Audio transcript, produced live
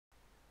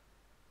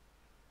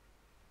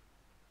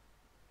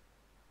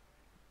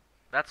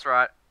That's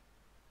right.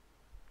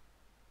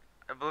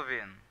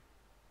 Oblivion.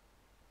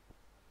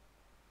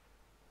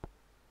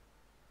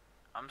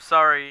 I'm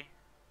sorry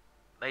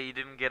that you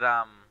didn't get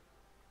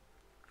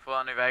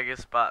Fallout New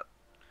Vegas, but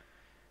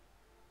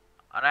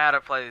I know how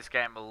to play this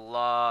game a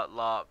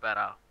lot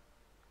better.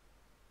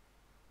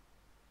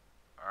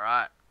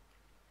 Alright,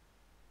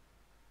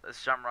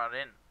 let's jump right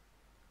in.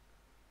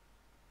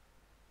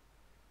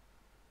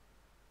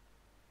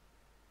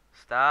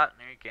 Start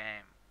new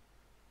game.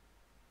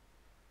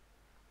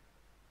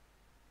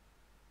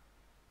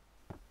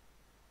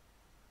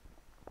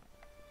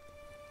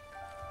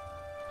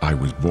 I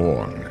was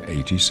born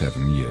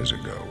 87 years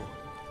ago.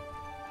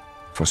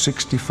 For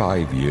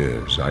 65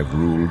 years I've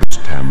ruled as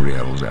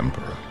Tamriel's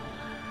emperor.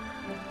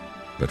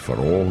 But for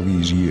all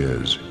these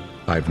years,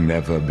 I've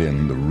never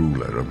been the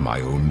ruler of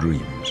my own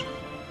dreams.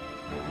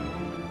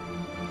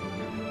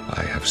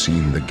 I have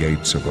seen the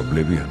gates of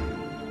Oblivion,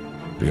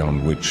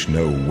 beyond which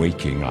no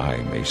waking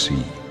eye may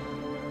see.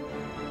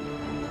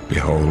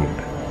 Behold,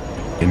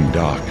 in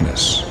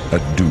darkness, a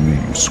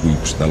doom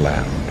sweeps the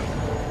land.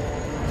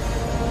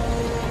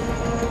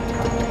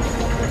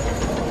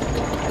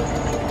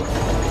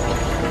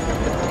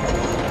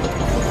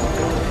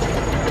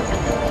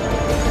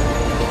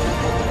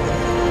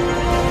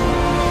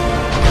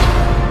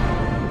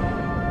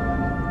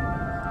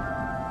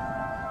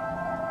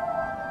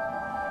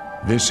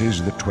 This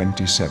is the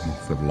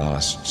 27th of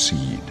last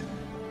seed,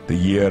 the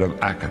year of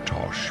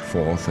Akatosh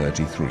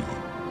 433.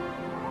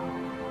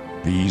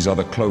 These are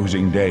the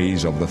closing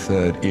days of the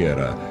Third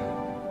Era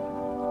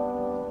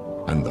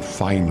and the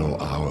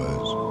final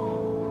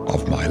hours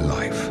of my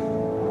life.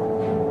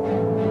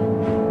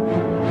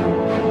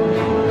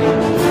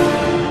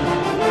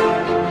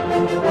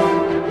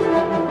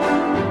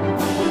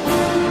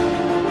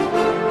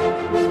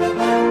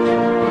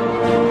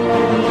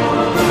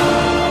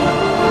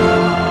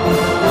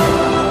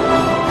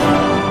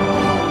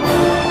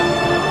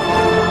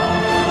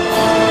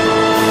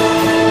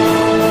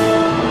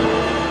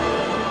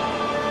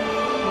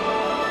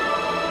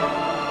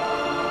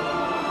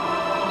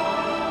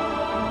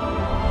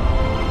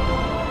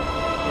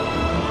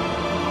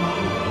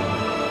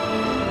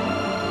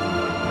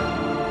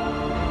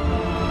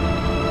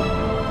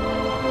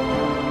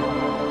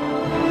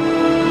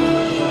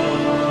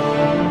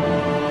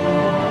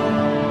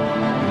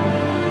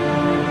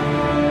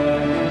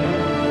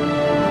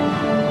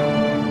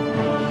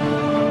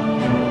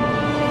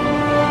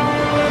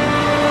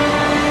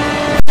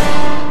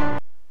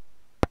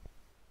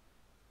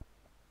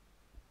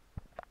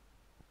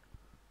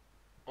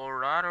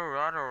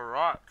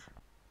 Alright.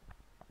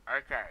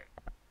 Okay.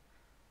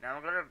 Now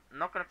I'm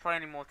not gonna play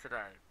anymore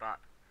today, but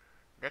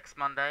next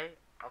Monday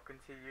I'll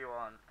continue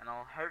on, and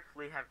I'll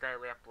hopefully have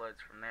daily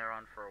uploads from there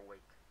on for a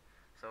week.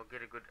 So I'll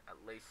get a good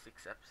at least 5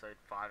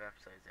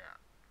 episodes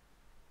out.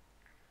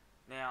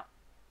 Now,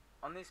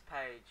 on this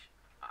page,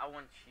 I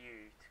want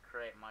you to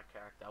create my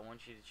character. I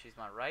want you to choose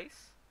my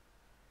race,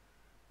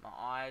 my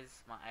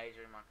eyes, my age,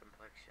 and my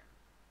complexion.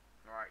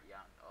 Right,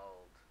 young,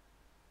 old,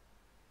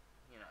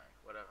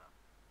 whatever.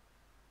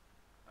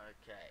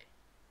 Okay.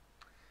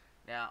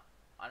 Now,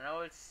 I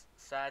know it's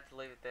sad to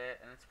leave it there,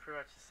 and it's pretty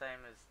much the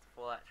same as the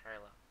Fallout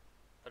trailer,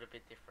 but a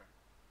bit different.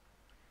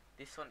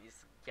 This one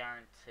is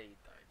guaranteed,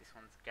 though. This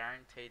one's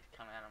guaranteed to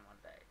come out on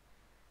Monday.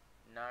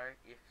 No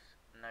ifs,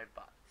 no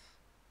buts.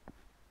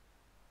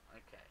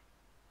 Okay.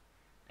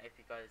 Now, if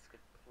you guys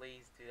could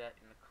please do that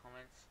in the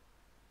comments,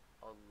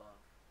 I'd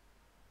love